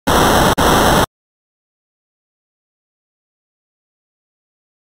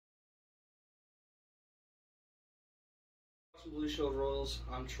Blue Shield Royals.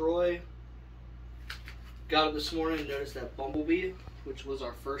 I'm Troy. Got up this morning and noticed that Bumblebee, which was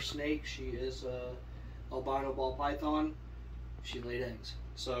our first snake, she is a albino ball python. She laid eggs.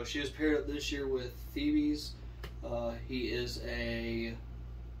 So she was paired up this year with Thebes. He is a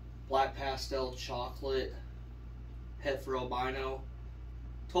black pastel chocolate Hetfer albino.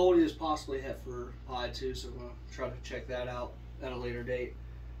 Told he was possibly Hetfer pied too, so I'm going to try to check that out at a later date.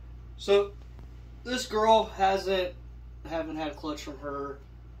 So this girl haven't had clutch from her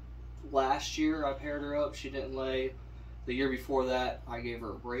last year. I paired her up. She didn't lay. The year before that, I gave her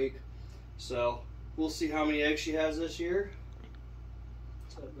a break. So we'll see how many eggs she has this year.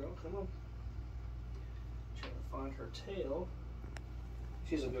 What's up, girl? Come on. Trying to find her tail.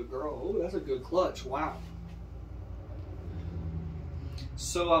 She's a good girl. Oh, that's a good clutch. Wow.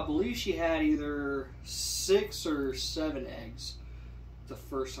 So I believe she had either 6 or 7 eggs the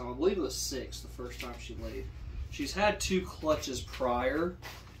first time. I believe it was 6 the first time she laid. She's had 2 clutches prior,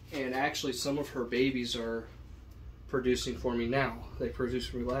 and actually some of her babies are producing for me now. They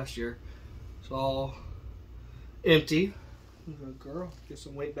produced for me last year. It's all empty. Good girl. Get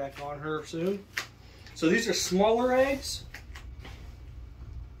some weight back on her soon. So these are smaller eggs,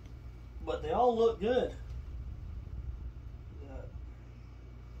 but they all look good.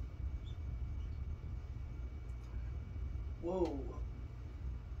 Whoa.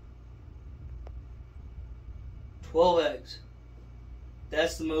 12 eggs.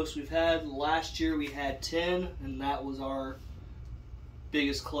 That's the most we've had. Last year we had 10, and that was our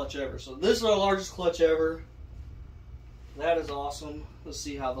biggest clutch ever. So this is our largest clutch ever. That is awesome. Let's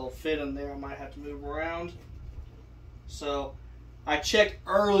see how they'll fit in there. I might have to move around. So I checked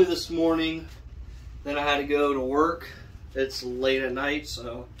early this morning. Then I had to go to work. It's late at night,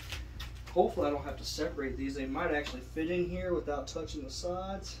 so hopefully I don't have to separate these. They might actually fit in here without touching the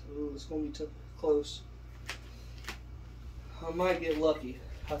sides. Ooh, it's going to be close. I might get lucky.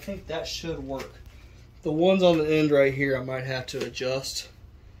 I think that should work. The ones on the end right here, I might have to adjust.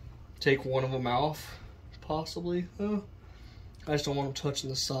 Take one of them off, possibly. I just don't want them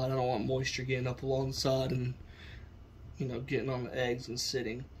touching the side. I don't want moisture getting up along the side and, you know, getting on the eggs and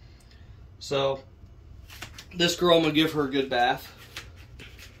sitting. So this girl, I'm going to give her a good bath.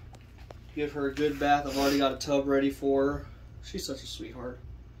 Give her a good bath. I've already got a tub ready for her. She's such a sweetheart.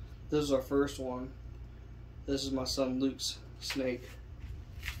 This is our first one. This is my son Luke's snake.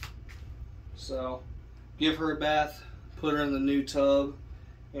 So give her a bath, put her in the new tub,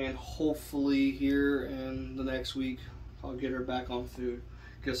 and hopefully here in the next week I'll get her back on food,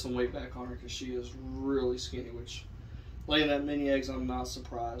 get some weight back on her, because she is really skinny, which laying that many eggs, I'm not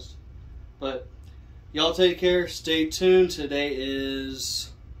surprised. But y'all take care, stay tuned. Today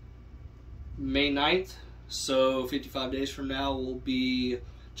is May 9th, so 55 days from now will be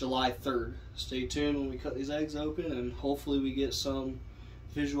July 3rd. Stay tuned when we cut these eggs open, and hopefully we get some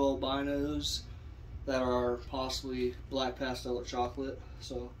visual albinos that are possibly black pastel or chocolate.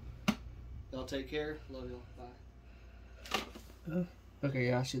 So y'all take care. Love y'all. Bye. Okay,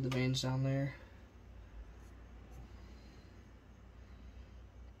 yeah, I see the veins down there.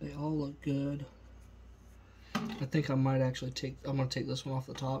 They all look good. I think I might actually I'm going to take this one off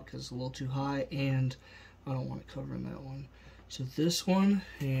the top because it's a little too high, and I don't want it covering that one. So this one,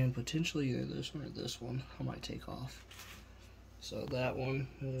 and potentially either this one or this one, I might take off. So that one,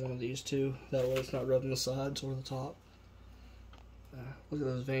 and one of these two. That way it's not rubbing the sides or the top. Look at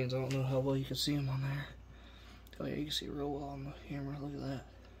those veins. I don't know how well you can see them on there. Oh yeah, you can see it real well on the camera. Look at that.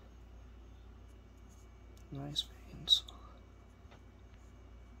 Nice veins.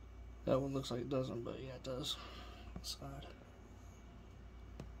 That one looks like it doesn't, but yeah, it does. Side.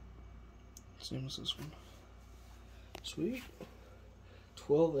 Same as this one. Sweet.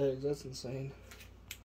 12 eggs, that's insane.